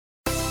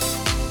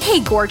Hey,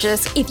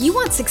 gorgeous. If you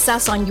want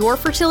success on your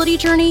fertility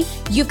journey,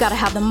 you've got to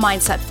have the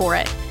mindset for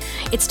it.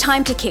 It's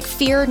time to kick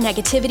fear,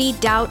 negativity,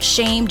 doubt,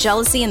 shame,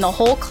 jealousy, and the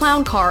whole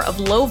clown car of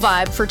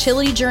low-vibe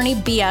fertility journey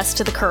BS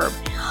to the curb.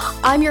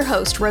 I'm your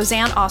host,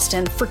 Roseanne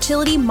Austin,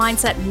 fertility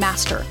mindset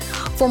master,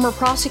 former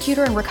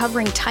prosecutor and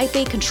recovering type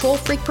A control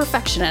freak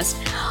perfectionist.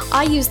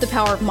 I use the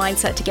power of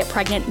mindset to get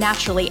pregnant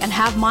naturally and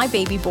have my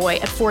baby boy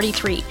at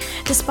 43,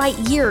 despite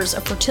years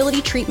of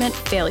fertility treatment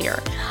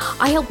failure.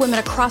 I help women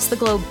across the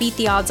globe beat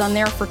the odds on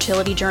their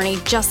fertility journey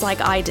just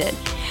like I did.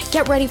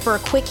 Get ready for a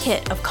quick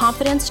hit of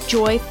confidence,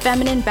 joy,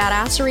 feminine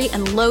badassery,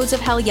 and loads of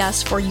hell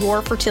yes for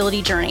your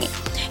fertility journey.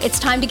 It's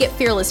time to get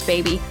fearless,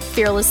 baby.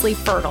 Fearlessly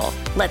fertile.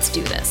 Let's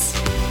do this.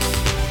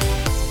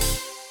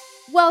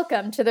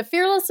 Welcome to the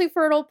Fearlessly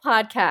Fertile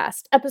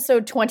podcast,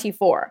 episode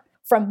 24,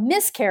 From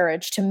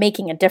Miscarriage to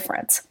Making a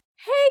Difference.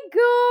 Hey,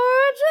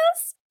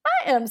 gorgeous!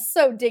 I am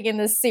so digging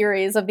this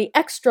series of the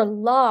extra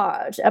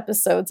large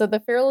episodes of the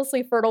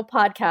Fearlessly Fertile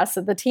podcast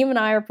that the team and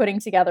I are putting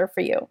together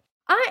for you.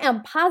 I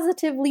am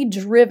positively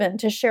driven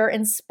to share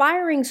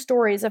inspiring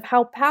stories of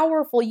how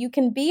powerful you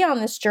can be on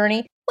this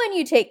journey when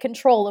you take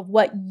control of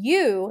what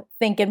you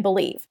think and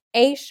believe.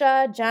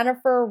 Aisha,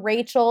 Jennifer,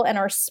 Rachel, and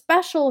our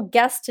special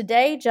guest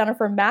today,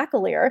 Jennifer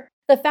McAleer,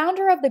 the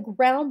founder of the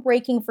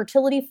groundbreaking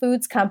fertility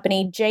foods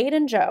company Jade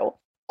and Joe,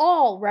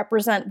 all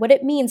represent what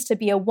it means to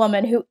be a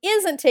woman who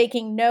isn't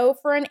taking no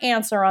for an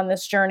answer on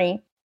this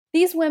journey.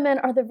 These women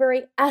are the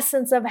very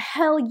essence of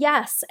hell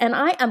yes, and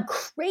I am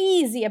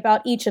crazy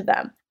about each of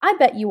them. I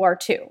bet you are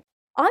too.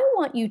 I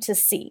want you to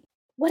see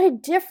what a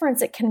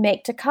difference it can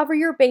make to cover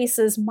your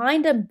bases,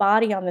 mind and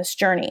body on this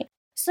journey,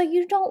 so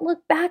you don't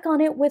look back on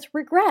it with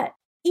regret.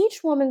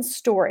 Each woman's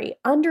story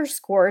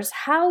underscores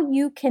how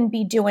you can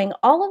be doing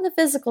all of the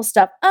physical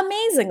stuff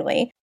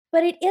amazingly,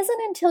 but it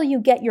isn't until you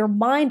get your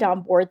mind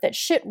on board that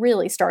shit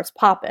really starts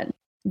popping.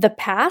 The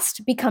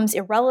past becomes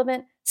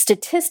irrelevant,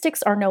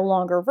 statistics are no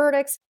longer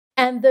verdicts,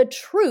 and the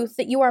truth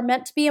that you are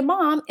meant to be a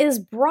mom is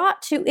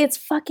brought to its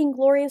fucking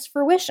glorious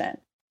fruition.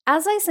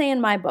 As I say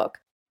in my book,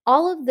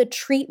 all of the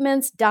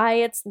treatments,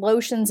 diets,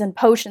 lotions, and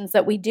potions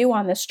that we do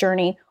on this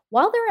journey,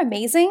 while they're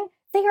amazing,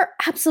 they are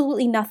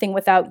absolutely nothing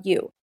without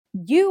you.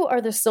 You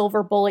are the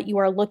silver bullet you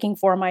are looking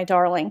for, my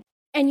darling.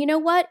 And you know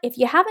what? If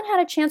you haven't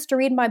had a chance to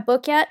read my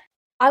book yet,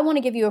 I want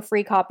to give you a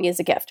free copy as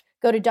a gift.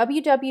 Go to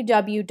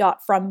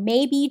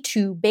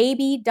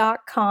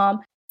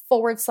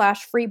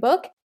www.frommaybe2baby.com/free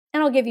book,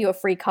 and I'll give you a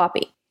free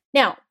copy.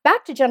 Now,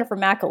 back to Jennifer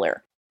McAleer.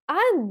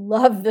 I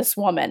love this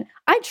woman.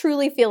 I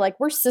truly feel like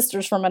we're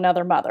sisters from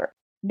another mother.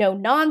 No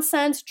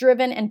nonsense,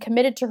 driven, and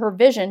committed to her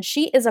vision,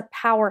 she is a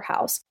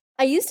powerhouse.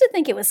 I used to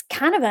think it was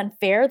kind of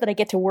unfair that I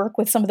get to work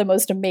with some of the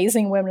most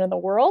amazing women in the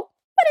world,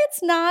 but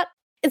it's not.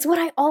 It's what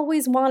I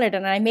always wanted,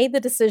 and I made the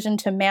decision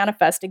to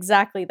manifest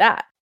exactly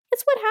that.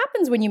 It's what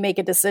happens when you make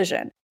a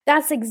decision.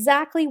 That's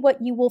exactly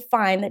what you will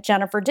find that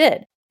Jennifer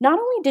did. Not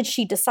only did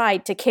she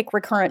decide to kick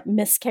recurrent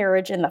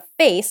miscarriage in the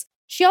face,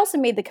 she also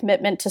made the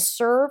commitment to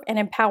serve and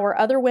empower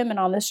other women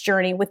on this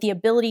journey with the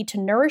ability to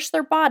nourish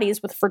their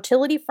bodies with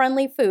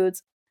fertility-friendly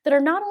foods that are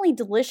not only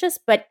delicious,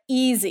 but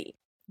easy.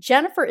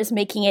 Jennifer is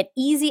making it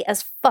easy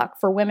as fuck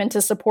for women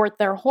to support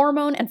their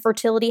hormone and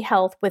fertility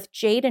health with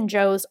Jade and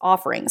Joe's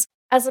offerings.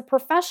 As a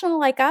professional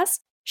like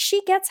us,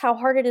 she gets how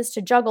hard it is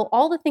to juggle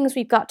all the things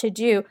we've got to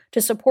do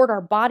to support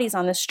our bodies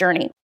on this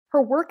journey.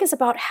 Her work is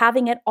about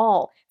having it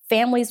all: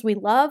 families we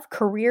love,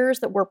 careers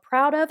that we're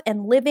proud of,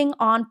 and living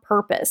on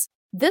purpose.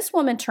 This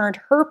woman turned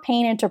her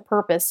pain into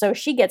purpose, so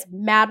she gets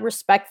mad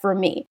respect from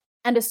me.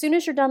 And as soon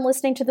as you're done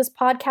listening to this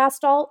podcast,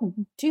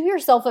 do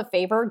yourself a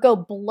favor, go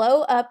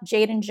blow up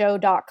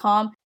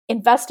jadeandjoe.com,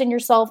 invest in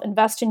yourself,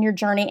 invest in your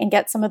journey, and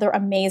get some of their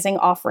amazing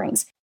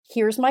offerings.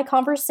 Here's my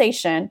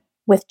conversation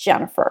with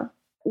Jennifer.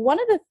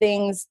 One of the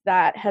things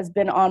that has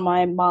been on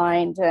my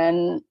mind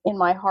and in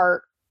my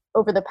heart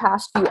over the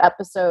past few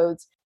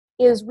episodes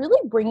is really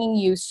bringing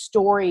you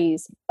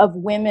stories of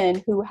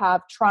women who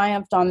have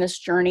triumphed on this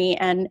journey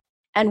and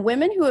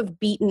women who have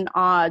beaten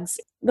odds.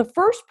 The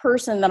first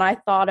person that I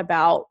thought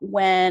about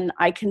when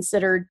I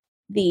considered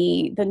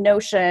the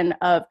notion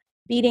of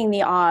beating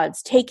the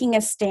odds, taking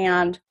a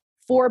stand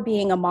for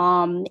being a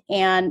mom,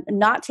 and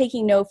not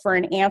taking no for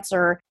an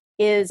answer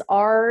is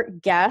our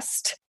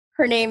guest.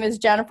 Her name is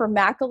Jennifer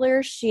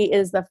McAleer. She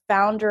is the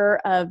founder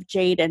of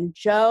Jade and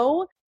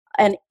Joe,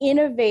 an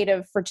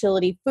innovative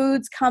fertility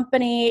foods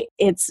company.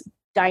 It's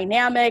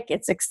dynamic,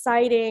 it's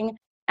exciting.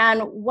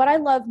 And what I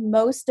love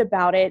most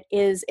about it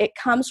is it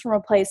comes from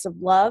a place of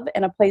love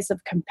and a place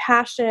of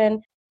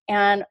compassion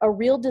and a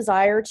real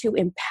desire to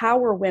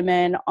empower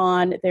women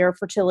on their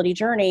fertility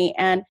journey.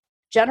 And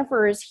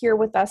Jennifer is here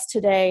with us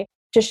today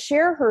to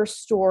share her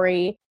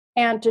story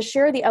and to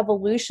share the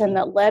evolution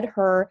that led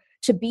her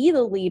to be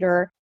the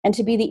leader and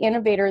to be the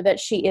innovator that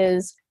she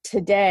is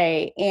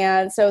today.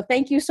 And so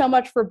thank you so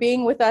much for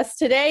being with us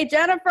today,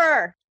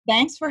 Jennifer.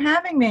 Thanks for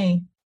having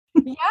me.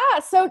 Yeah.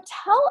 So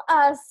tell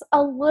us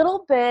a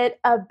little bit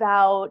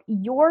about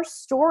your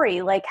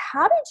story. Like,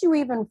 how did you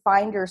even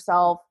find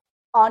yourself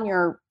on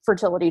your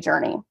fertility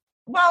journey?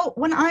 Well,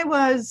 when I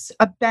was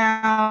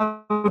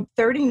about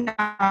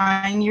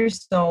 39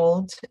 years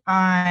old,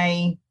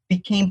 I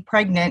became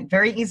pregnant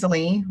very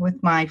easily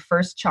with my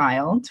first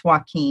child,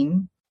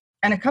 Joaquin.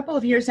 And a couple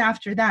of years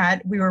after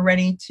that, we were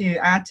ready to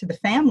add to the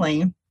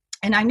family.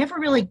 And I never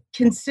really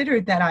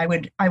considered that I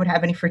would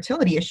have any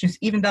fertility issues,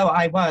 even though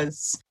I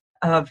was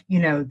of,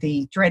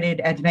 the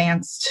dreaded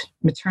advanced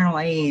maternal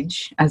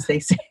age, as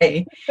they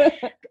say.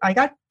 I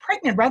got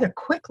pregnant rather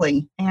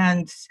quickly.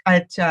 And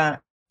at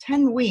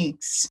 10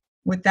 weeks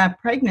with that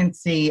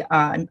pregnancy,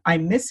 I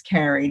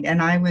miscarried.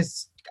 And I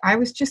was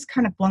just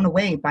kind of blown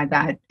away by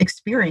that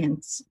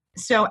experience.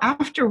 So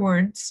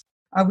afterwards,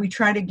 we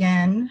tried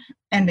again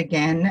and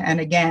again and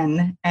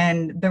again,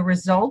 and the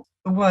result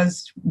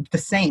was the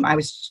same. I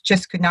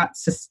could not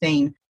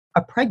sustain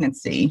a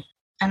pregnancy.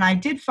 And I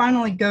did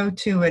finally go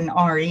to an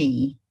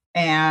RE,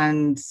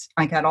 and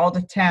I got all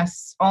the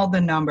tests, all the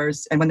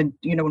numbers. And when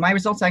my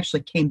results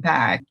actually came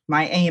back,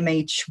 my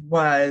AMH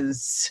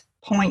was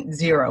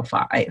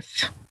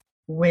 0.05,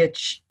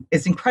 which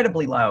is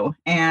incredibly low.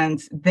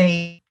 And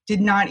they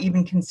did not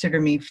even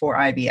consider me for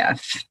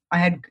IVF. I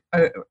had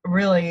a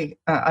very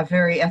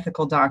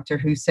ethical doctor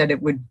who said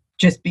it would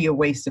just be a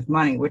waste of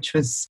money, which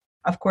was,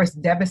 of course,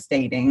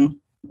 devastating.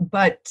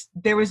 But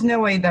there was no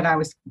way that I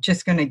was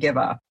just going to give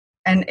up.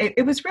 And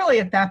it was really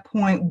at that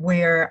point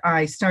where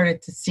I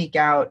started to seek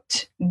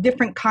out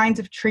different kinds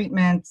of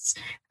treatments,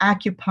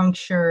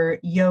 acupuncture,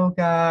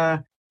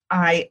 yoga.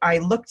 I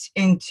looked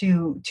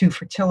into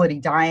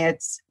fertility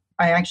diets.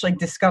 I actually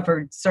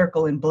discovered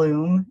Circle and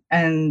Bloom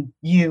and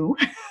you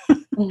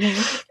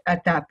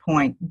at that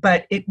point.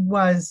 But it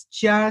was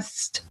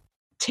just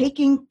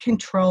taking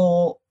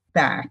control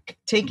back,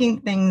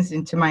 taking things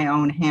into my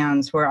own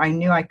hands where I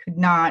knew I could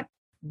not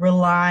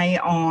rely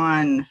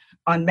on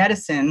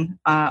medicine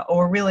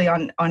or really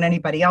on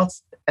anybody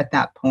else at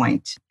that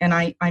point. And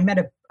I met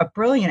a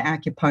brilliant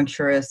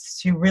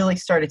acupuncturist who really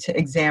started to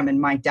examine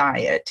my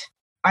diet.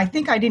 I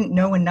think I didn't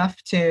know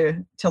enough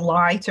to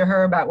lie to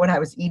her about what I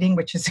was eating,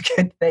 which is a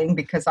good thing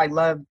because I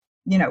love,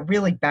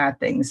 really bad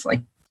things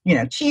like,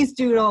 cheese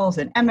doodles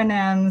and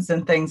M&Ms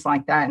and things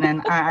like that.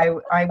 And I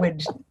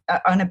would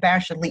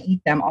unabashedly eat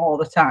them all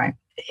the time.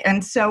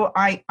 And so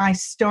I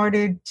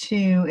started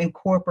to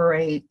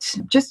incorporate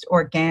just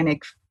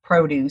organic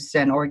produce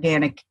and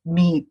organic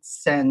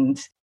meats and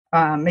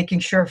making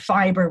sure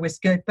fiber was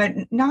good, but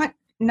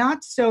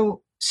not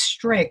so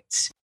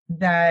strict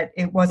that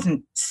it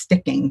wasn't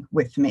sticking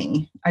with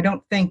me. I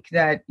don't think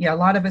that, a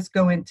lot of us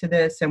go into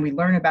this and we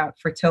learn about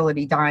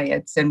fertility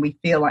diets and we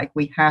feel like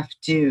we have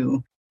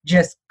to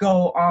just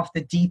go off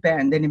the deep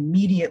end and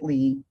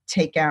immediately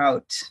take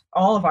out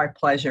all of our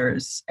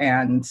pleasures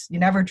and you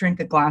never drink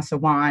a glass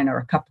of wine or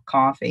a cup of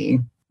coffee,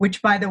 which,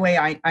 by the way,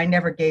 I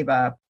never gave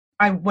up.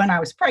 When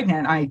I was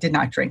pregnant, I did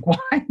not drink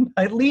wine,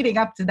 but leading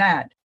up to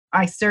that,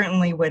 I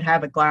certainly would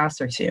have a glass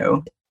or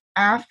two.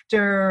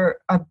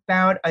 After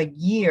about a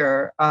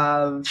year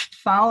of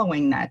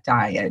following that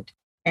diet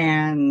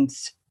and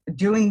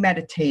doing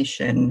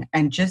meditation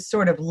and just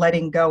sort of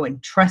letting go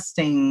and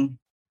trusting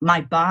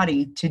my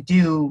body to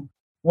do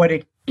what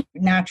it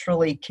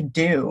naturally could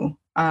do,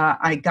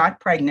 I got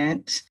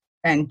pregnant,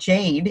 and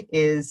Jade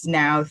is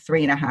now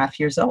 3.5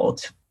 years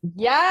old.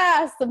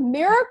 Yes, the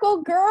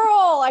miracle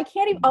girl. I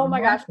can't even, oh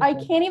my gosh, I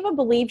can't even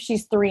believe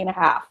she's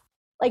 3.5.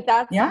 Like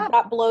that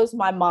blows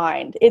my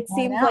mind. It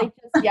seems like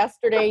just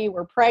yesterday you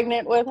were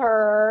pregnant with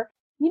her.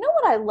 You know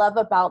what I love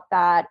about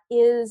that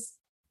is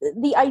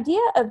the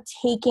idea of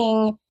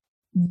taking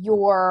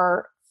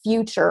your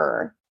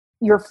future,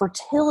 your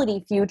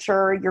fertility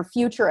future, your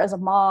future as a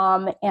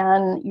mom,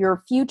 and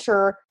your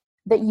future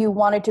that you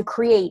wanted to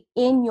create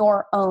in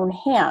your own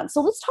hands.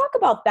 So let's talk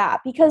about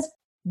that because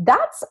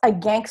that's a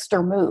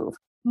gangster move.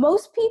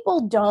 Most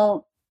people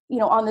don't,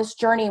 on this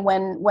journey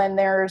when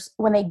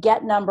they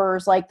get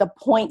numbers like the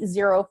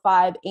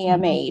 0.05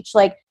 AMH,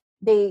 like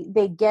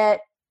they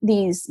get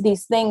these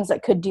things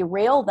that could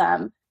derail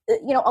them.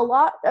 A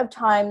lot of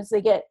times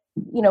they get,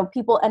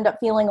 people end up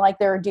feeling like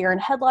they're a deer in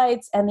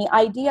headlights, and the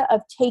idea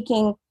of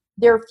taking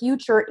their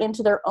future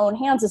into their own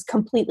hands is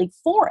completely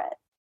foreign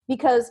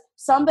because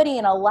somebody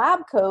in a lab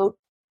coat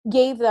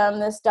gave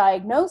them this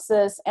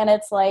diagnosis and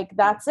it's like,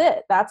 that's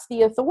it. That's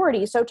the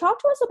authority. So talk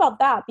to us about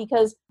that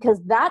because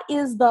that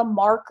is the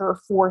marker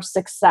for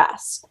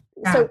success.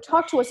 So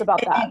talk to us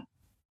about that.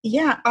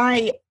 Yeah,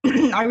 I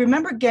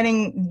remember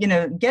getting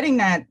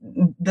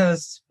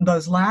those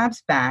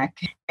labs back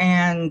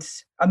and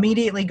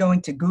immediately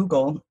going to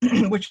Google,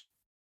 which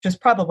was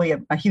probably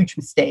a huge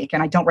mistake.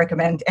 And I don't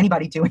recommend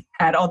anybody doing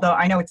that, although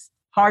I know it's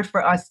hard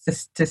for us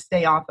to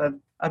stay off of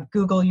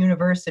Google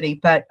University,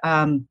 but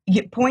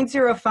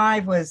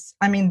 0.05 was,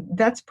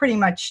 that's pretty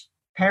much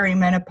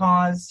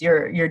perimenopause.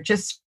 You're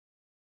just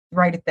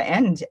right at the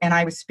end. And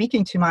I was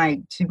speaking to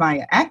my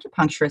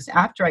acupuncturist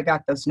after I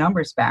got those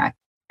numbers back,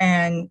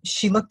 and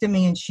she looked at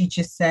me and she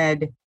just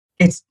said,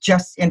 "It's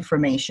just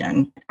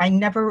information." I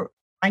never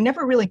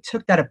really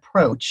took that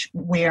approach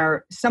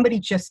where somebody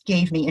just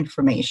gave me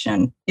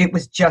information. It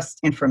was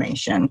just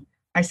information.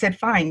 I said,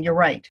 "Fine, you're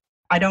right.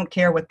 I don't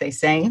care what they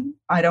say.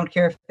 I don't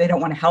care if they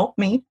don't want to help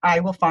me. I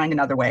will find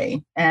another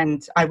way.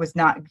 And I was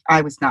not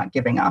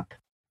giving up.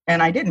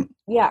 And I didn't.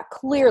 Yeah,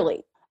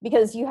 clearly,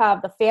 because you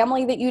have the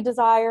family that you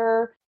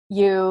desire,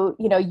 you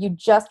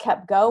just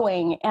kept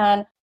going.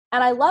 And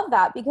I love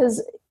that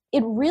because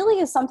it really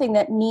is something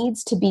that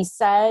needs to be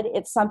said.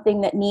 It's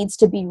something that needs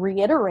to be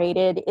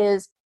reiterated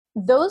is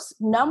those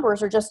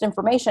numbers are just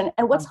information.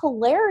 And what's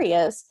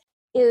hilarious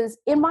is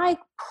in my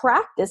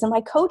practice, in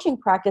my coaching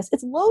practice,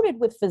 it's loaded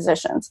with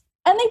physicians.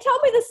 And they tell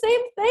me the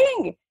same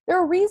thing. There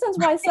are reasons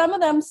why some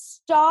of them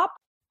stop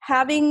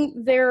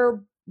having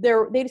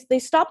they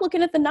stop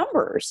looking at the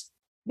numbers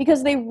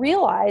because they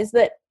realize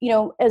that,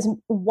 as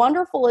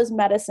wonderful as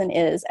medicine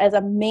is, as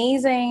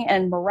amazing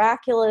and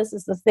miraculous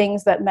as the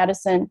things that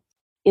medicine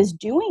is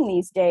doing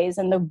these days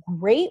and the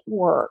great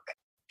work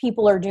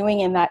people are doing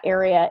in that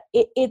area,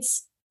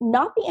 it's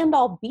not the end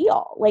all be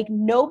all. Like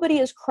nobody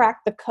has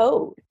cracked the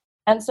code.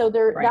 And so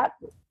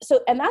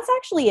and that's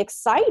actually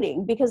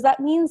exciting because that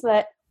means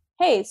that,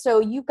 hey, so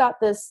you've got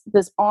this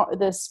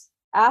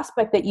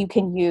aspect that you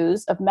can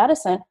use of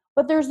medicine,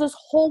 but there's this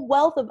whole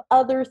wealth of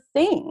other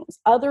things,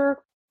 other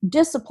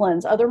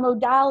disciplines, other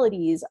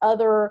modalities,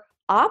 other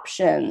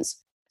options.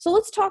 So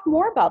let's talk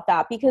more about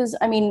that because,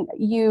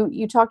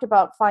 you talked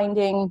about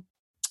finding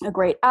a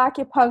great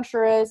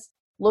acupuncturist,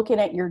 looking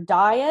at your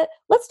diet.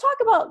 Let's talk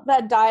about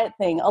that diet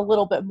thing a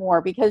little bit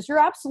more because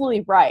you're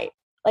absolutely right.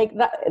 Like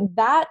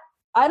that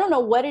I don't know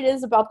what it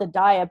is about the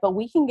diet, but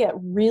we can get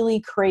really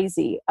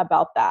crazy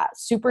about that,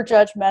 super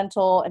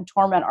judgmental and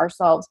torment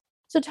ourselves.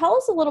 So tell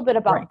us a little bit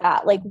about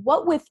that. Like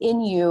what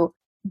within you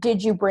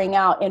did you bring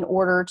out in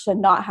order to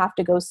not have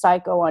to go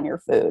psycho on your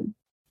food?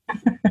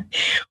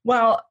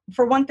 Well,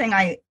 for one thing,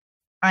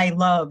 I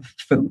love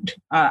food.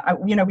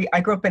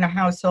 I grew up in a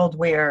household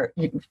where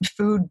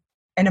food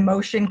and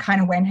emotion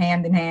kind of went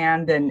hand in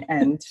hand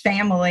and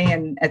family,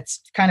 and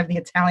it's kind of the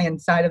Italian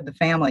side of the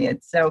family.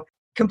 It's so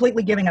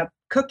completely giving up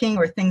cooking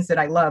or things that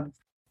I loved.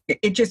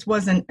 It just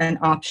wasn't an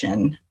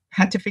option.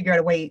 Had to figure out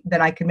a way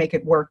that I could make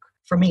it work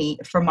for me,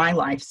 for my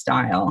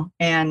lifestyle.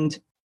 And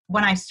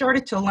when I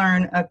started to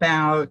learn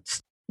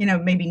about,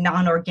 maybe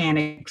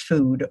non-organic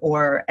food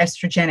or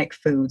estrogenic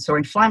foods or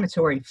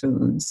inflammatory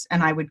foods,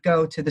 and I would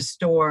go to the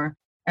store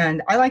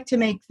and I like to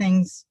make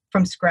things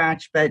from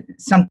scratch, but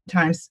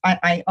sometimes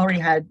I already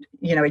had,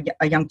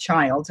 a young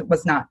child. It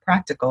was not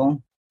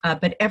practical,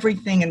 but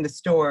everything in the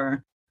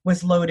store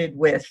was loaded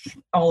with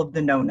all of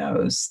the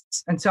no-nos.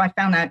 And so I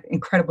found that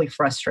incredibly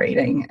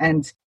frustrating.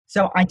 And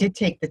so I did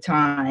take the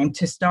time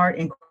to start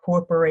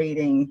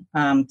incorporating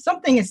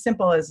something as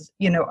simple as,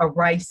 a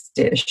rice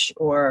dish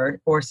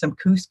or some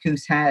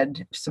couscous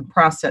had some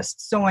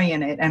processed soy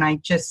in it. And I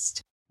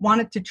just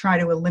wanted to try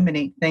to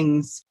eliminate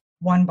things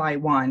one by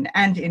one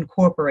and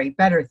incorporate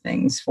better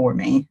things for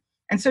me.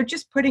 And so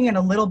just putting in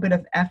a little bit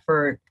of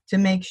effort to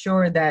make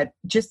sure that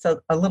just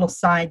a little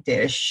side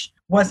dish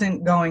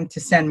wasn't going to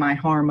send my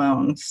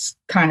hormones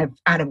kind of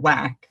out of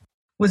whack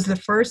was the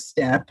first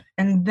step.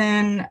 And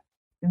then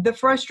the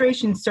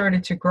frustration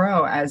started to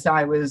grow as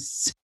I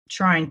was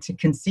trying to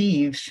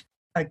conceive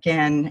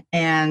again.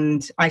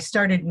 And I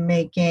started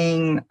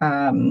making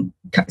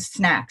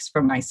snacks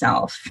for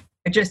myself.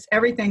 Just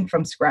everything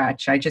from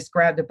scratch. I just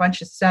grabbed a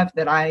bunch of stuff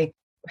that I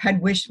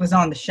had wished was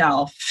on the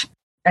shelf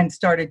and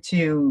started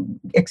to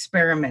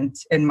experiment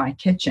in my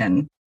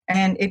kitchen.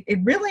 And it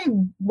really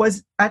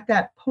was at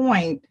that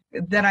point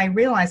that I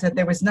realized that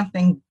there was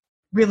nothing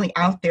really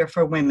out there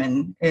for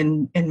women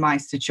in my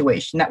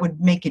situation that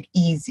would make it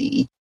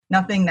easy.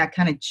 Nothing that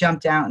kind of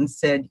jumped out and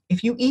said,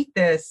 if you eat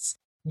this,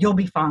 you'll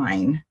be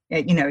fine.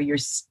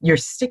 You're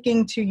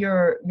sticking to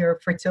your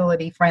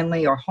fertility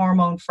friendly or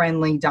hormone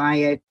friendly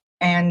diet,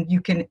 and you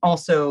can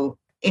also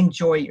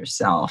enjoy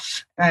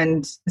yourself.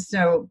 And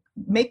so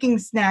making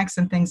snacks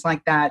and things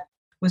like that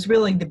was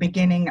really the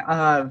beginning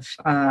of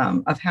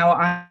how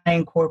I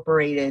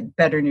incorporated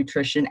better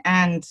nutrition.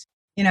 And,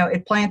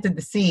 it planted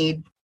the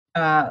seed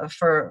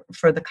for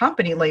the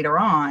company later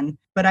on.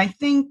 But I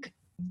think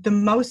the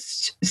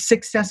most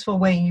successful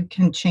way you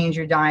can change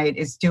your diet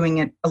is doing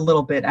it a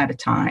little bit at a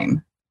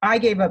time. I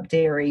gave up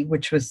dairy,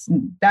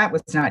 that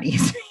was not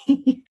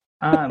easy.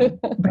 But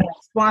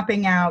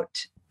swapping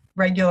out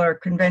regular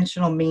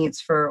conventional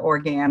meats for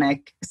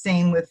organic,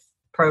 same with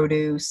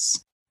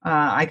produce.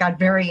 I got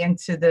very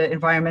into the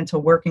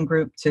environmental working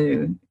group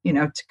to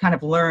kind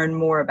of learn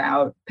more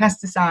about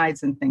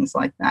pesticides and things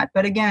like that.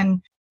 But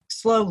again,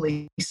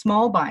 slowly,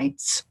 small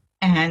bites,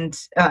 and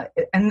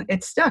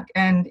it stuck.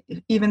 And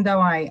even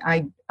though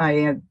I'm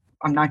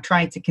not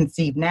trying to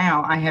conceive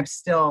now, I have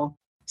still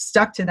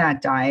stuck to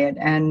that diet,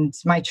 and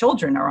my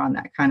children are on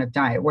that kind of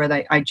diet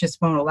where I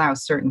just won't allow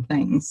certain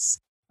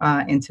things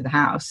into the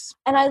house.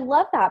 And I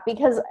love that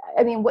because,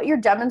 what you're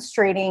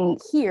demonstrating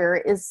here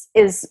is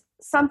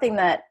something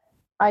that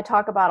I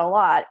talk about a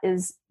lot,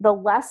 is the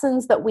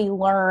lessons that we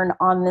learn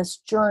on this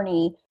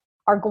journey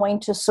are going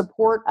to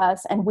support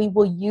us, and we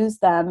will use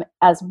them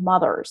as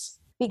mothers.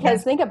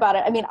 Because Think about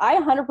it. I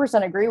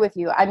 100% agree with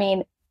you.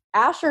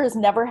 Asher has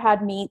never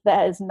had meat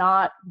that is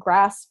not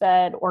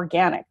grass-fed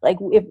organic. Like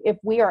if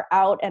we are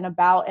out and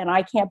about and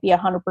I can't be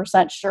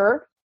 100%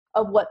 sure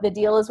of what the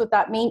deal is with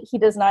that meat, he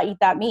does not eat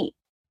that meat.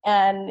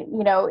 And,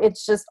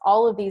 it's just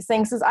all of these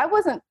things. Because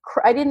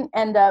I didn't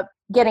end up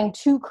getting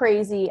too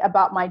crazy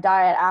about my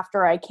diet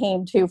after I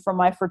came to from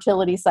my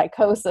fertility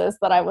psychosis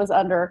that I was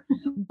under.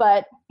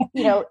 But,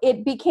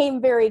 it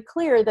became very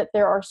clear that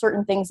there are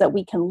certain things that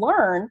we can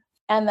learn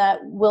and that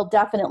will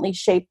definitely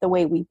shape the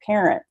way we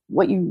parent.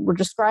 What you were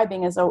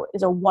describing is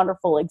a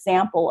wonderful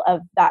example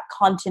of that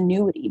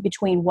continuity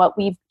between what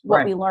we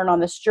learn on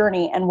this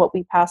journey and what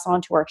we pass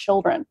on to our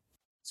children.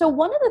 So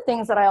one of the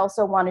things that I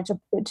also wanted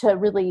to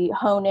really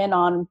hone in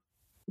on,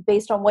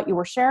 based on what you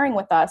were sharing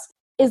with us,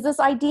 is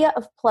this idea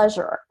of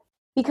pleasure.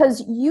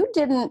 Because you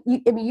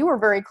were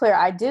very clear.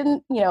 I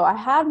didn't, I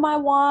had my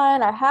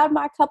wine, I had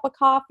my cup of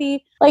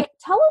coffee. Like,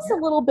 tell us a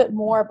little bit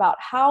more about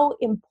how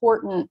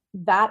important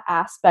that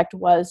aspect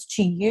was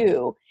to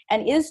you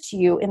and is to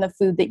you in the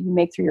food that you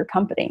make through your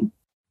company.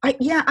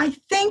 I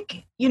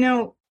think,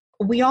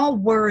 we all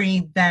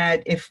worry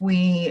that if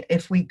we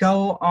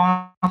go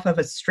off of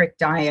a strict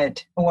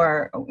diet,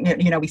 or,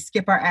 we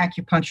skip our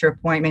acupuncture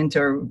appointment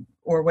or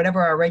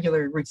whatever our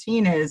regular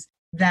routine is,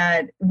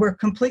 that we're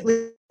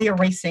completely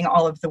erasing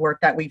all of the work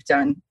that we've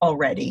done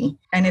already.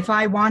 And if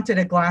I wanted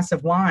a glass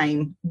of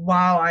wine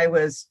while I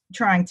was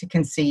trying to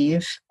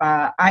conceive,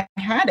 I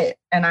had it,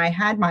 and I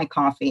had my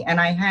coffee,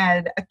 and I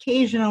had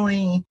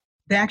occasionally,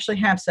 they actually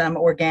have some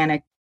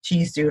organic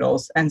cheese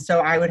doodles. And so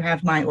I would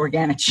have my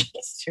organic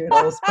cheese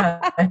doodles.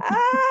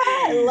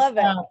 I love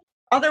it.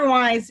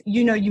 Otherwise,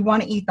 you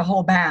want to eat the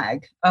whole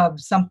bag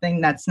of something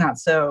that's not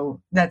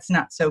so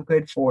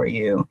good for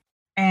you.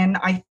 And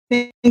I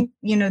think,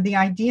 the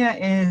idea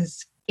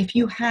is, if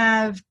you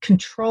have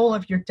control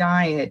of your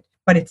diet,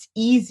 but it's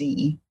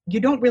easy, you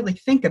don't really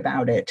think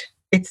about it.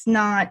 It's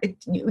not,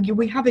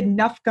 we have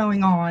enough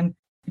going on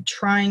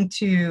trying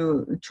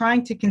to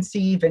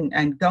conceive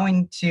and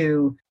going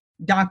to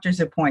doctor's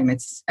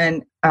appointments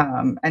and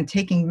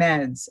taking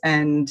meds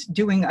and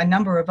doing a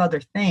number of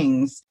other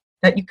things,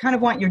 that you kind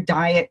of want your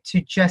diet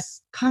to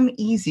just come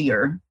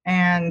easier.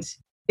 And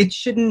it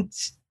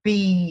shouldn't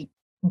be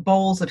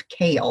bowls of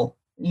kale,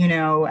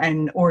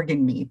 and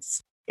organ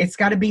meats. It's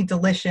got to be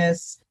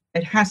delicious.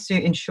 It has to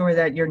ensure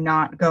that you're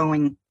not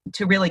going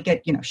to really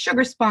get,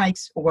 sugar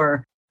spikes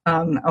or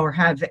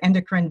have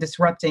endocrine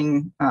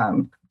disrupting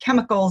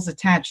chemicals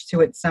attached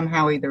to it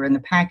somehow, either in the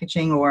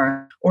packaging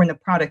or in the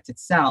product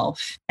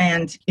itself.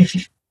 And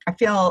I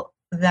feel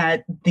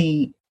that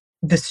the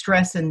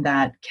stress in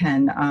that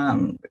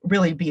can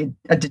really be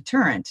a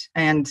deterrent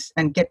and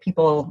get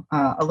people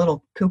a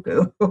little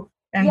cuckoo.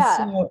 And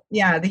so,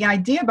 the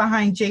idea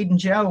behind Jade and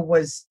Joe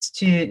was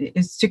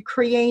to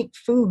create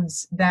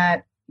foods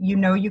that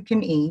you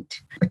can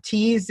eat,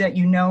 teas that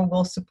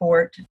will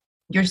support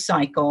your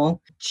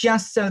cycle,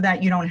 just so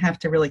that you don't have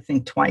to really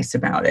think twice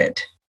about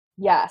it.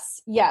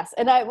 Yes.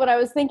 And what I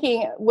was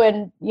thinking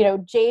when,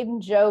 Jade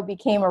and Joe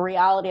became a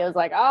reality, I was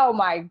like, oh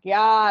my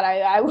God,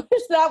 I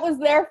wish that was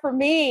there for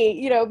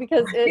me,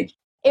 because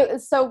it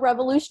was so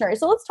revolutionary.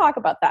 So let's talk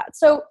about that.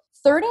 So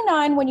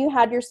 39 when you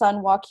had your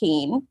son,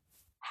 Joaquin.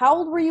 How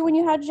old were you when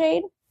you had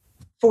Jade?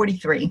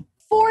 43.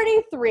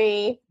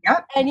 43.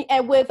 Yep.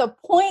 And with a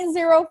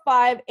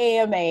 0.05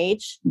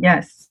 AMH.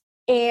 Yes.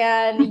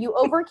 And you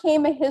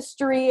overcame a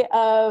history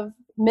of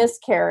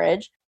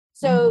miscarriage.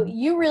 So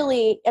you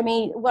really,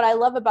 what I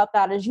love about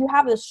that is you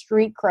have the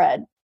street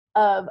cred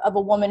of a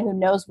woman who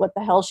knows what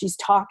the hell she's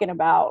talking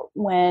about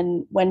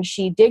when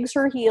she digs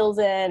her heels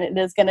in and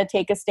is going to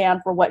take a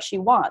stand for what she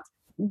wants.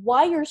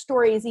 Why your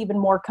story is even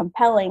more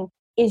compelling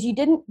is you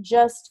didn't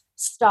just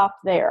stop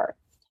there.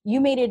 You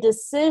made a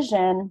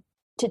decision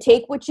to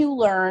take what you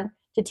learned,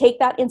 to take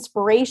that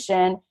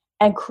inspiration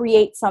and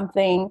create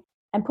something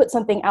and put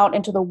something out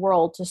into the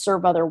world to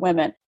serve other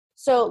women.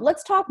 So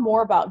let's talk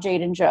more about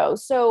Jade and Joe.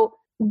 So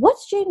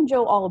what's Jade and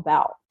Joe all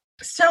about?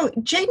 So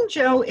Jade and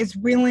Joe is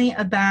really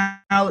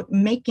about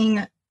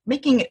making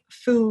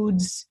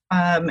foods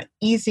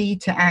easy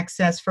to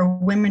access for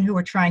women who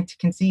are trying to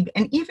conceive,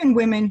 and even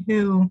women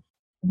who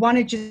want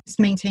to just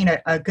maintain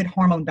a good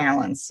hormone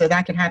balance. So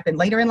that can happen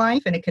later in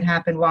life, and it could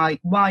happen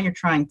while you're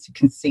trying to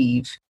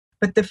conceive.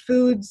 But the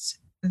foods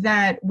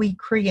that we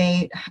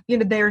create,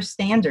 there are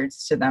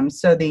standards to them.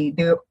 So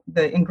the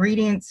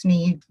ingredients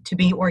need to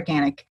be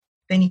organic.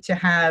 They need to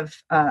have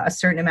a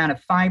certain amount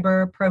of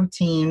fiber,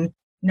 protein,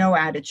 no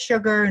added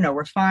sugar, no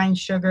refined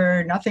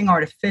sugar, nothing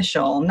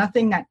artificial,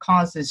 nothing that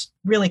causes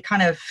really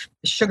kind of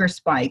sugar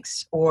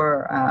spikes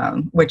or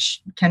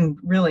which can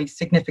really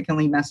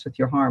significantly mess with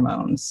your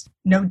hormones.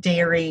 No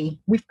dairy.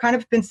 We've kind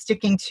of been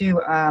sticking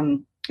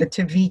to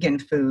vegan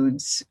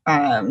foods,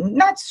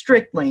 not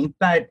strictly,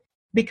 but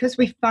because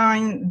we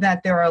find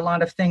that there are a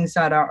lot of things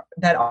that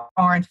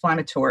are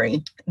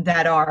inflammatory,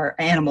 that are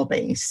animal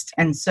based,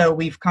 and so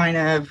we're kind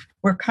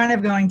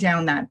of going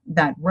down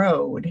that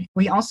road.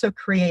 We also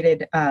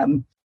created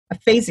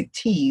aphasic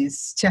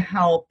teas to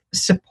help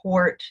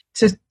support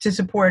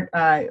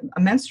a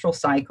menstrual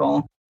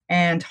cycle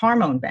and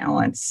hormone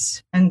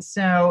balance. And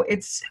so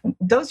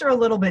those are a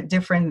little bit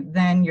different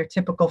than your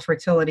typical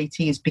fertility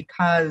teas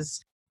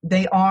because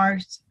they are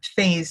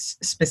phase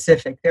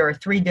specific. There are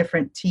 3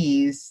 different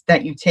teas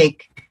that you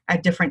take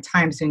at different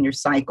times in your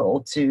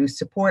cycle to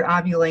support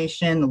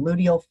ovulation, the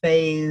luteal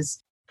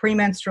phase,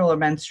 premenstrual or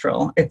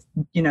menstrual. It's,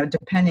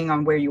 depending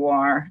on where you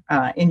are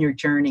in your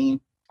journey.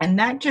 And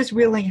that just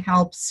really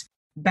helps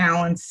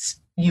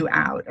balance you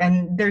out.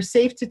 And they're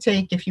safe to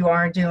take if you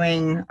are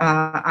doing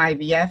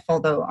IVF,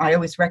 although I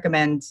always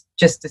recommend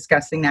just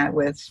discussing that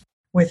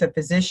with a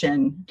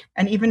physician.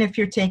 And even if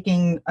you're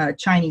taking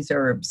Chinese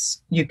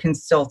herbs, you can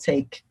still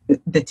take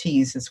the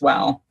teas as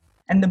well.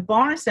 And the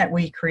bars that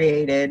we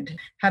created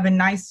have a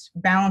nice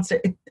balance.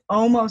 It's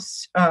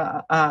almost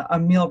a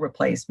meal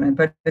replacement,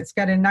 but it's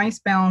got a nice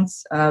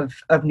balance of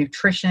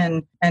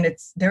nutrition, and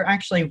they're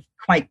actually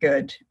quite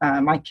good.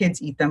 My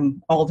kids eat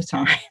them all the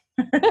time.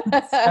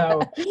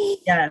 So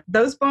yeah,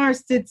 those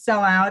bars did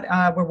sell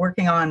out. We're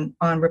working on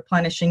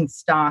replenishing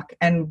stock,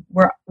 and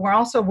we're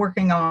also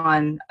working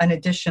on an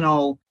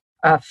additional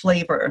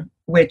flavor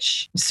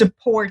which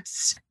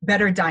supports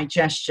better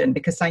digestion,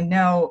 because I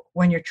know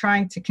when you're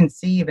trying to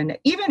conceive, and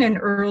even in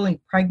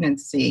early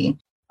pregnancy,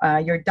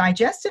 your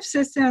digestive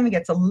system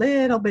gets a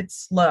little bit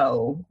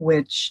slow,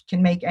 which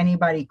can make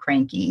anybody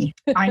cranky.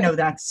 I know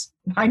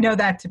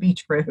that to be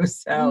true.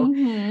 So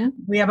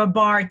we have a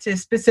bar to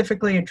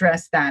specifically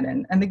address that.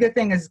 And the good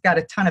thing is it's got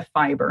a ton of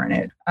fiber in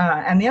it.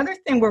 And the other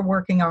thing we're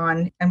working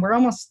on, and we're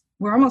almost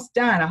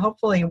done,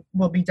 hopefully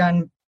we'll be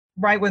done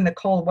right when the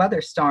cold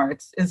weather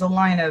starts, is a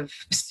line of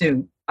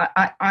soup.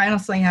 I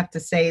honestly have to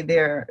say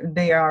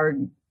they are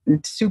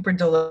super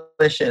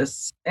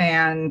delicious.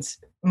 And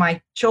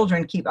my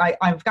children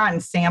I've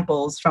gotten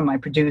samples from my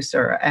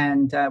producer,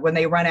 and when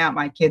they run out,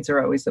 my kids are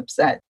always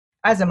upset,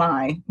 as am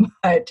I.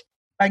 But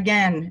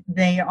again,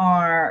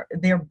 they're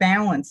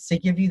balanced to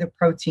give you the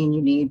protein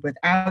you need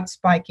without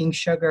spiking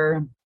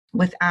sugar,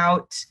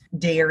 without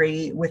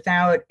dairy,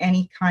 without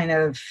any kind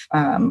of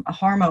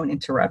hormone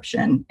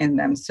interruption in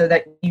them, so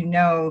that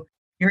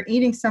you're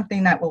eating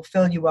something that will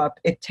fill you up.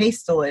 It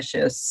tastes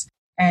delicious,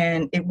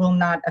 and it will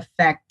not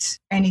affect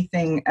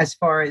anything as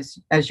far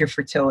as your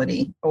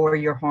fertility or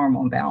your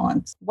hormone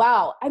balance.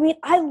 Wow. I mean,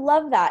 I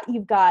love that.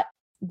 You've got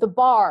the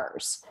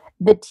bars,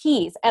 the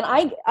teas, and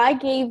I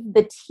gave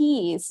the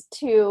teas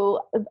to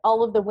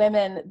all of the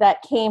women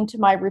that came to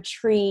my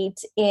retreat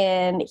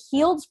in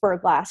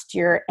Healdsburg last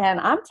year.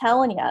 And I'm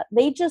telling you,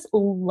 they just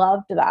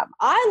loved them.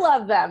 I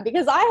love them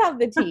because I have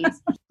the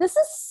teas. This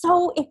is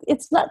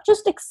it's not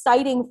just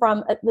exciting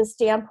from the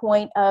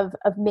standpoint of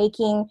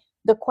making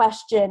the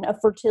question of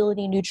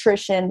fertility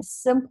nutrition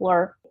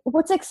simpler.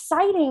 What's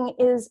exciting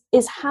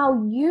is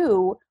how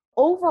you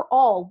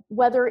overall,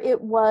 whether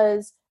it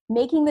was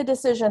making the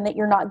decision that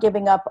you're not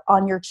giving up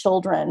on your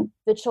children,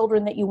 the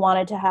children that you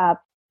wanted to have,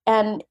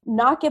 and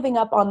not giving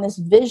up on this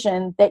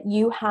vision that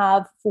you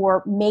have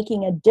for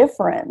making a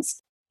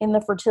difference in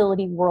the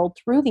fertility world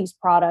through these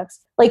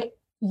products. Like,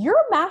 you're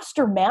a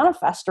master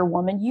manifester,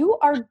 woman. You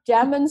are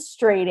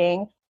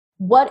demonstrating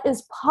what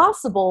is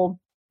possible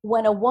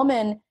when a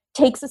woman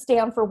takes a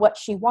stand for what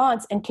she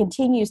wants and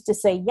continues to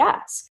say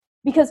yes.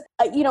 Because,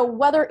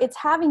 whether it's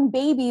having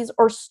babies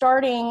or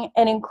starting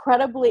an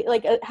incredibly,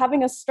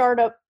 having a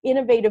startup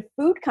innovative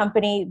food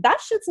company,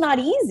 that shit's not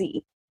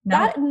easy.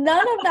 No.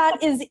 None of that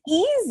is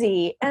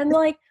easy. And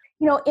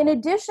in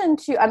addition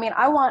to,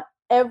 I want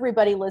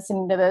everybody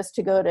listening to this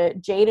to go to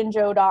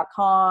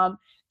jadeandjoe.com,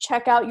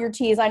 check out your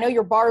teas. I know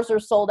your bars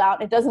are sold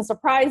out. It doesn't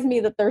surprise me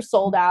that they're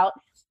sold out.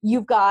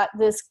 You've got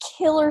this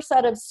killer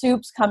set of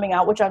soups coming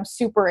out, which I'm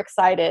super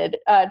excited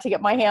to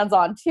get my hands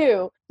on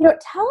too.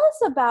 Tell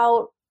us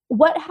about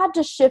what had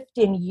to shift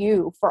in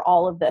you for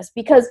all of this,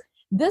 because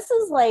this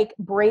is like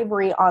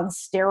bravery on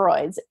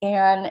steroids.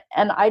 And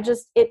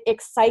it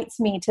excites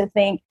me to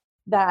think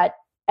that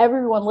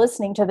everyone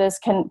listening to this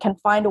can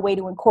find a way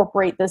to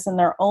incorporate this in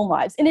their own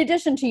lives, in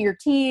addition to your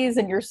teas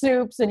and your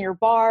soups and your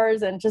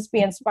bars, and just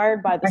be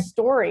inspired by the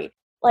story.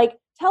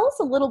 Tell us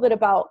a little bit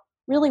about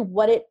really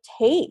what it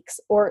takes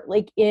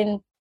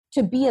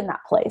to be in that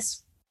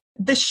place.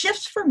 The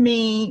shift for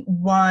me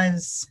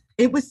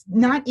it was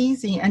not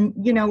easy. And,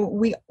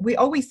 we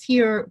always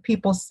hear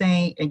people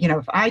say,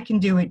 if I can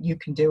do it, you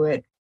can do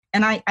it.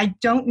 And I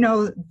don't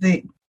know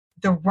the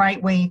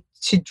right way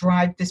to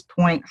drive this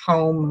point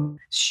home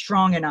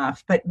strong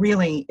enough. But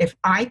really, if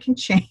I can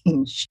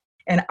change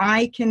and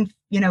I can,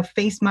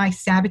 face my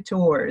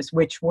saboteurs,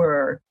 which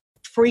were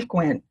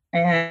frequent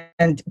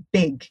and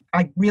big,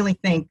 I really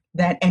think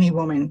that any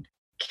woman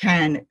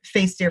can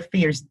face their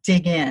fears,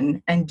 dig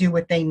in, and do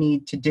what they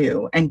need to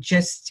do, and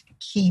just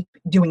keep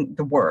doing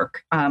the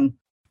work.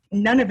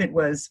 None of it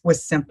was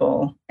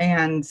simple.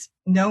 And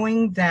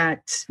knowing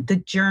that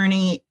the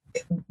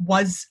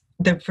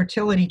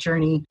fertility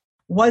journey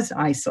was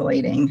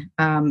isolating.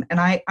 And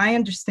I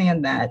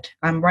understand that.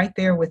 I'm right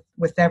there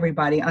with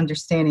everybody,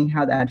 understanding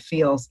how that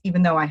feels,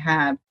 even though I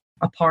have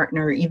a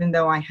partner, even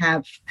though I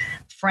have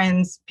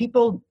friends.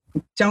 People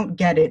don't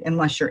get it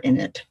unless you're in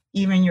it,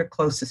 even your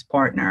closest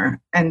partner.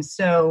 And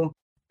so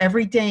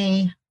every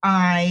day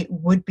I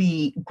would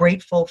be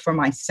grateful for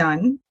my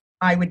son.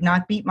 I would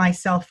not beat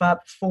myself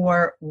up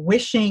for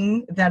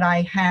wishing that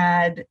I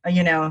had,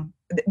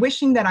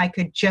 wishing that I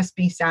could just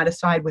be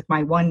satisfied with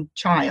my one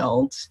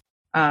child,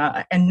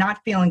 and not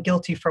feeling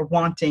guilty for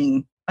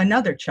wanting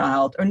another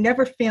child, or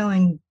never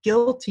feeling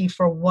guilty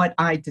for what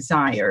I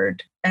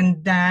desired.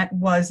 And that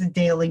was a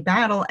daily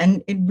battle.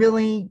 And it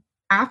really,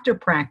 after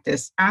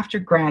practice, after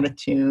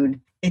gratitude,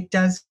 it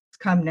does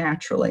come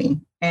naturally.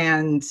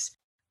 And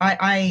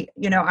I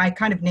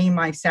kind of name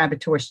my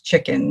saboteurs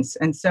chickens.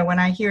 And so when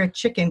I hear a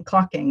chicken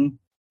clucking,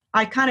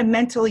 I kind of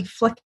mentally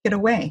flick it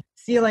away.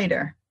 See you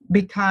later.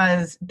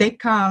 Because they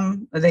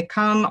come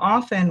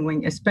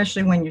often,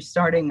 especially when you're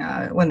starting,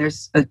 when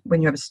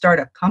you have a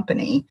startup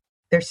company,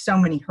 there's so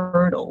many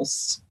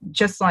hurdles,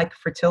 just like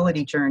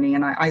fertility journey.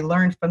 And I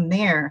learned from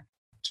there,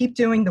 keep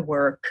doing the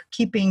work,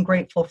 keep being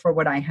grateful for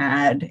what I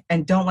had,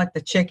 and don't let the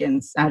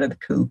chickens out of the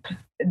coop.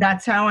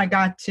 That's how I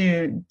got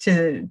to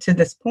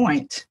this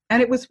point.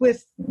 And it was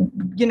with,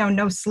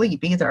 no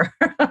sleep either.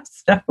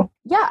 So.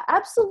 Yeah,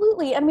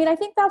 absolutely. I mean, I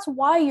think that's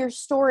why your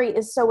story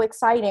is so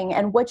exciting,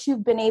 and what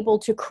you've been able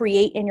to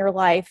create in your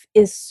life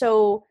is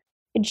so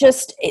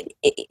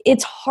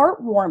it's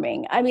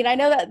heartwarming. I mean, I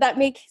know that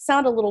may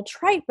sound a little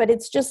trite, but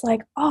it's just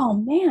like, oh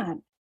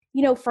man,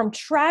 from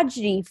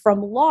tragedy,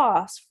 from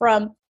loss,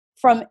 from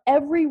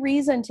every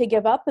reason to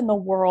give up in the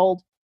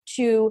world,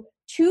 to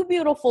 2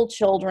 beautiful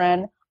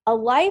children, a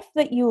life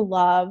that you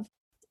love,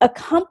 a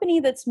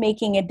company that's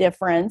making a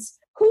difference.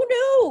 Who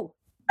knew?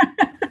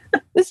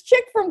 This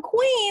chick from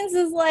Queens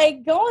is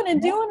like going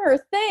and doing her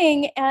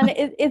thing. And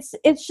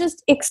it's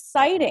just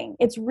exciting.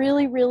 It's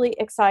really, really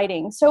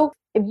exciting. So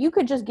if you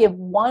could just give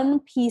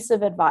one piece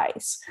of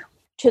advice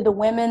to the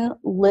women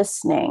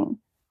listening,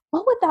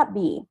 what would that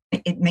be?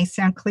 It may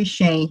sound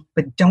cliche,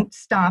 but don't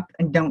stop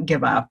and don't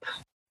give up.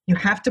 You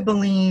have to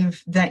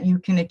believe that you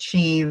can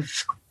achieve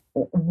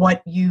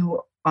what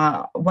you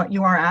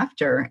are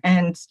after.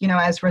 And,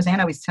 as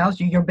Rosanna always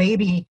tells you, your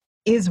baby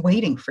is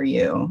waiting for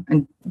you.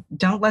 And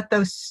don't let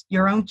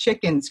your own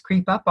chickens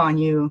creep up on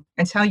you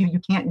and tell you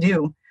can't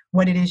do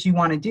what it is you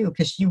want to do,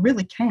 because you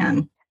really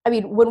can. I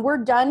mean, when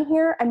we're done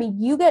here,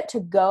 you get to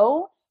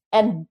go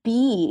and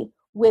be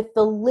with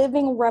the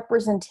living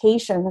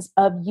representations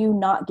of you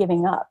not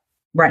giving up.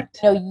 Right.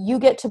 You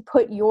get to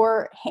put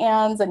your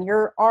hands and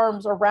your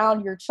arms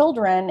around your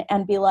children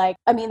and be like,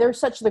 they're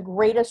such the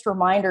greatest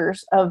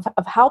reminders of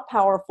how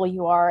powerful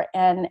you are,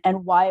 and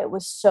why it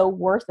was so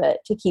worth it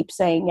to keep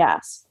saying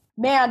yes.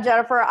 Man,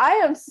 Jennifer, I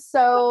am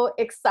so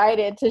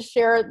excited to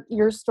share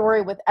your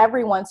story with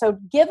everyone. So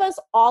give us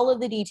all of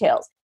the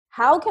details.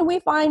 How can we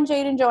find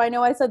Jade and Joe? I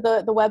know I said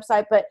the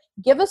website, but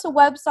give us a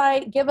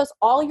website, give us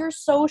all your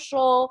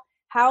social.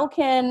 How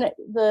can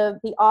the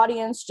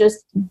audience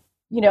just,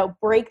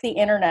 break the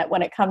internet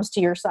when it comes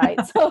to your site?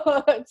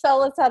 So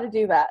tell us how to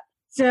do that.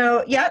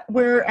 So,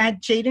 we're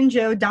at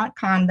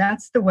jadeandjoe.com.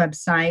 That's the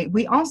website.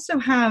 We also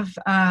have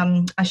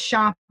a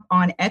shop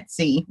on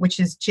Etsy,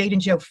 which is Jade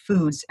and Joe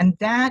Foods. And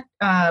that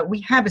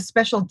we have a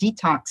special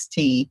detox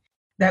tea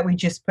that we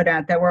just put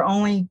out that we're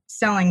only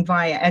selling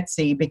via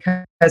Etsy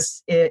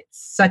because it's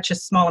such a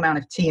small amount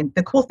of tea. And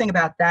the cool thing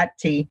about that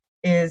tea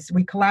is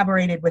we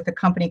collaborated with a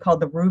company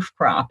called The Roof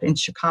Crop in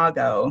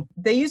Chicago.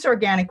 They use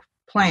organic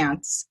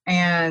plants,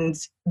 and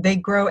they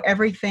grow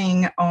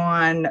everything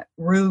on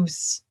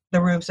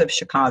the roofs of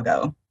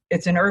Chicago.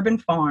 It's an urban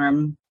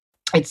farm.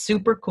 It's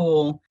super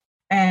cool.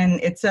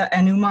 And it's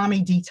an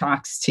umami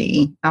detox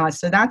tea.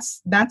 So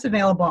that's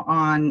available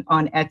on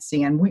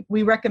Etsy. And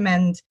we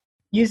recommend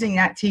using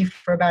that tea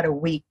for about a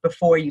week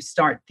before you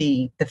start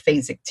the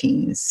phasic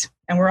teas.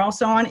 And we're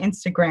also on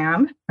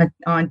Instagram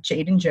on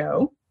Jade and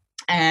Joe.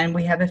 And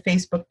we have a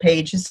Facebook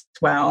page as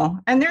well.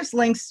 And there's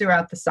links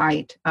throughout the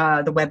site,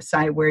 the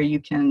website, where you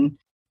can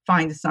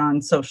find us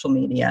on social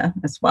media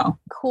as well.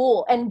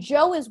 Cool. And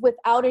Joe is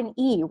without an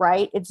E,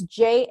 right? It's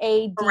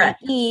JADE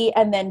Correct.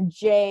 and then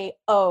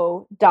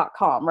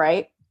JO.com,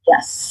 right?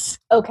 Yes.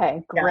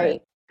 Okay,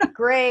 great.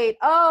 Great.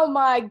 Oh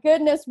my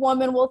goodness,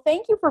 woman. Well,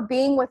 thank you for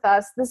being with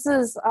us.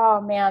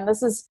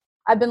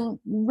 I've been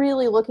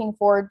really looking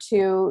forward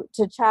to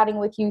chatting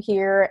with you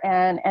here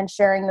and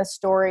sharing this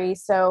story.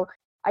 So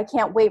I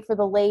can't wait for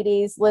the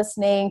ladies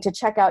listening to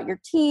check out your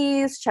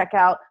teas, check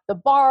out the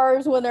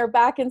bars when they're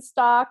back in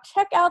stock,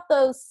 check out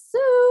those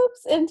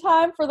soups in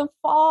time for the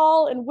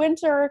fall and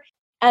winter.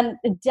 And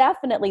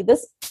definitely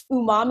this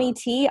umami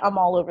tea, I'm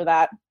all over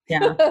that.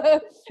 Yeah.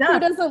 Who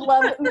doesn't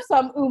love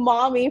some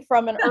umami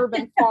from an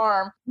urban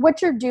farm?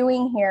 What you're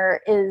doing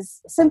here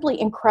is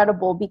simply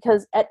incredible,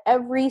 because at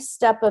every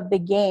step of the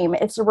game,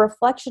 it's a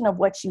reflection of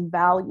what you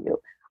value.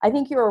 I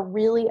think you're a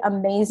really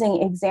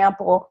amazing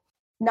example,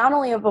 not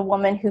only of a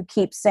woman who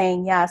keeps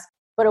saying yes,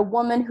 but a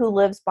woman who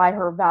lives by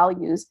her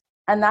values.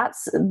 And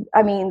that's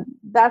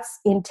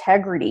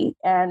integrity.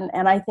 And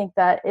I think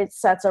that it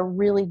sets a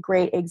really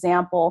great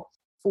example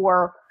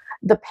for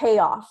the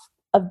payoff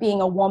of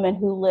being a woman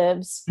who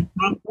lives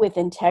with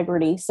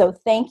integrity. So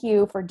thank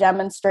you for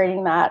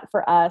demonstrating that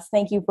for us.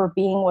 Thank you for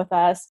being with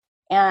us.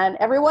 And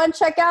everyone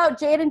check out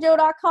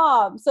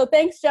jadeandjoe.com. So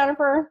thanks,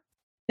 Jennifer.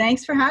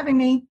 Thanks for having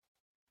me.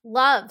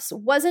 Loves,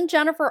 wasn't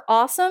Jennifer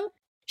awesome?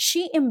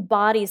 She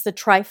embodies the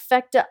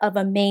trifecta of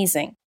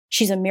amazing.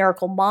 She's a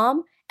miracle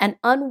mom, an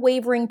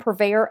unwavering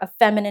purveyor of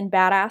feminine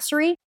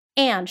badassery,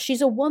 and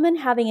she's a woman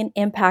having an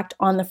impact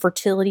on the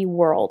fertility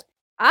world.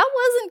 I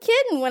wasn't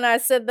kidding when I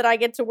said that I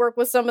get to work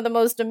with some of the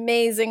most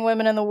amazing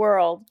women in the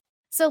world.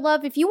 So,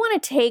 love, if you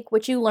want to take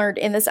what you learned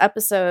in this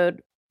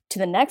episode to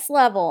the next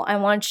level, I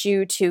want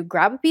you to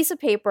grab a piece of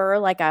paper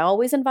like I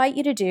always invite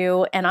you to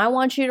do, and I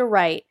want you to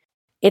write,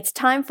 it's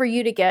time for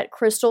you to get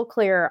crystal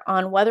clear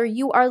on whether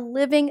you are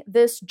living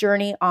this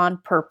journey on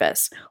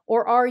purpose,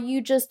 or are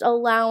you just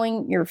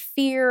allowing your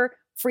fear,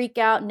 freak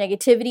out,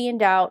 negativity, and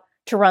doubt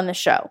to run the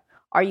show?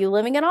 Are you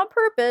living it on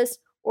purpose,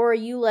 or are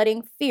you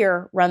letting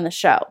fear run the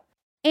show?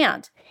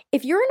 And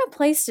if you're in a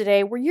place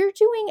today where you're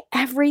doing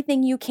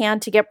everything you can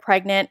to get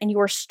pregnant and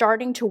you are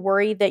starting to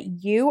worry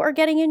that you are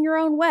getting in your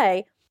own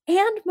way,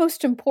 and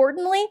most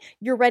importantly,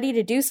 you're ready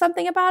to do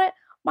something about it,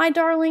 my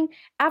darling,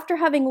 after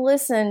having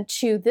listened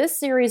to this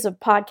series of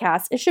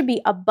podcasts, it should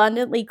be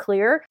abundantly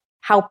clear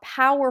how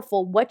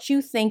powerful what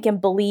you think and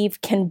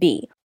believe can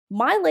be.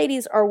 My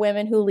ladies are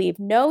women who leave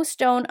no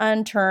stone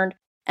unturned,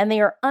 and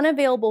they are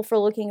unavailable for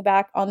looking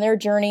back on their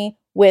journey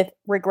with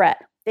regret.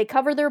 They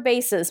cover their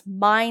bases,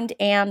 mind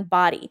and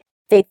body.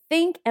 They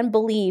think and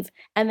believe,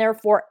 and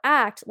therefore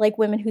act like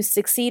women who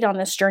succeed on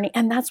this journey,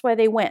 and that's why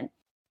they win.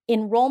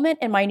 Enrollment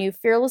in my new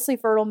Fearlessly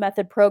Fertile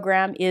Method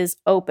program is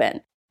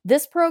open.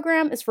 This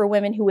program is for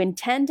women who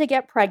intend to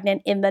get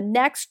pregnant in the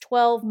next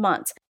 12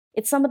 months.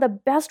 It's some of the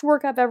best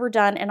work I've ever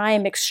done, and I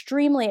am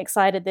extremely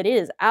excited that it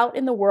is out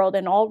in the world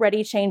and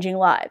already changing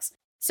lives.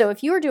 So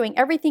if you are doing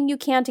everything you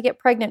can to get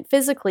pregnant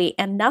physically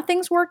and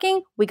nothing's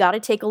working, we got to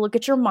take a look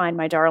at your mind,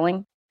 my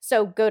darling.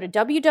 So go to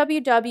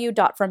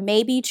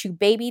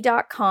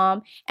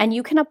www.frommaybe2baby.com and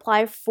you can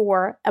apply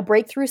for a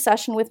breakthrough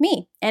session with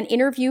me and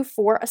interview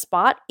for a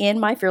spot in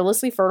my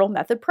Fearlessly Fertile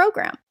Method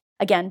program.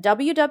 Again,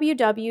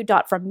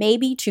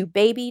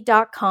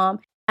 www.frommaybe2baby.com,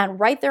 and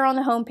right there on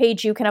the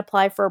homepage, you can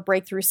apply for a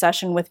breakthrough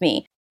session with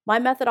me. My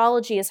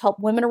methodology has helped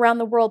women around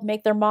the world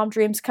make their mom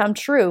dreams come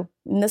true,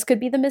 and this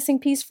could be the missing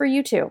piece for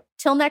you too.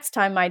 Till next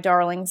time, my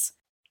darlings,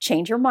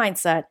 change your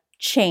mindset,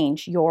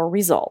 change your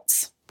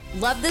results.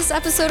 Love this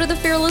episode of the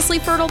Fearlessly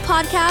Fertile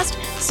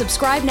podcast?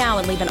 Subscribe now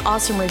and leave an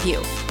awesome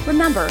review.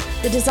 Remember,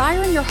 the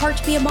desire in your heart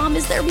to be a mom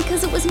is there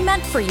because it was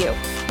meant for you.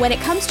 When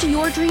it comes to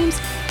your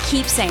dreams,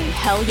 keep saying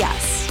hell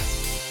yes.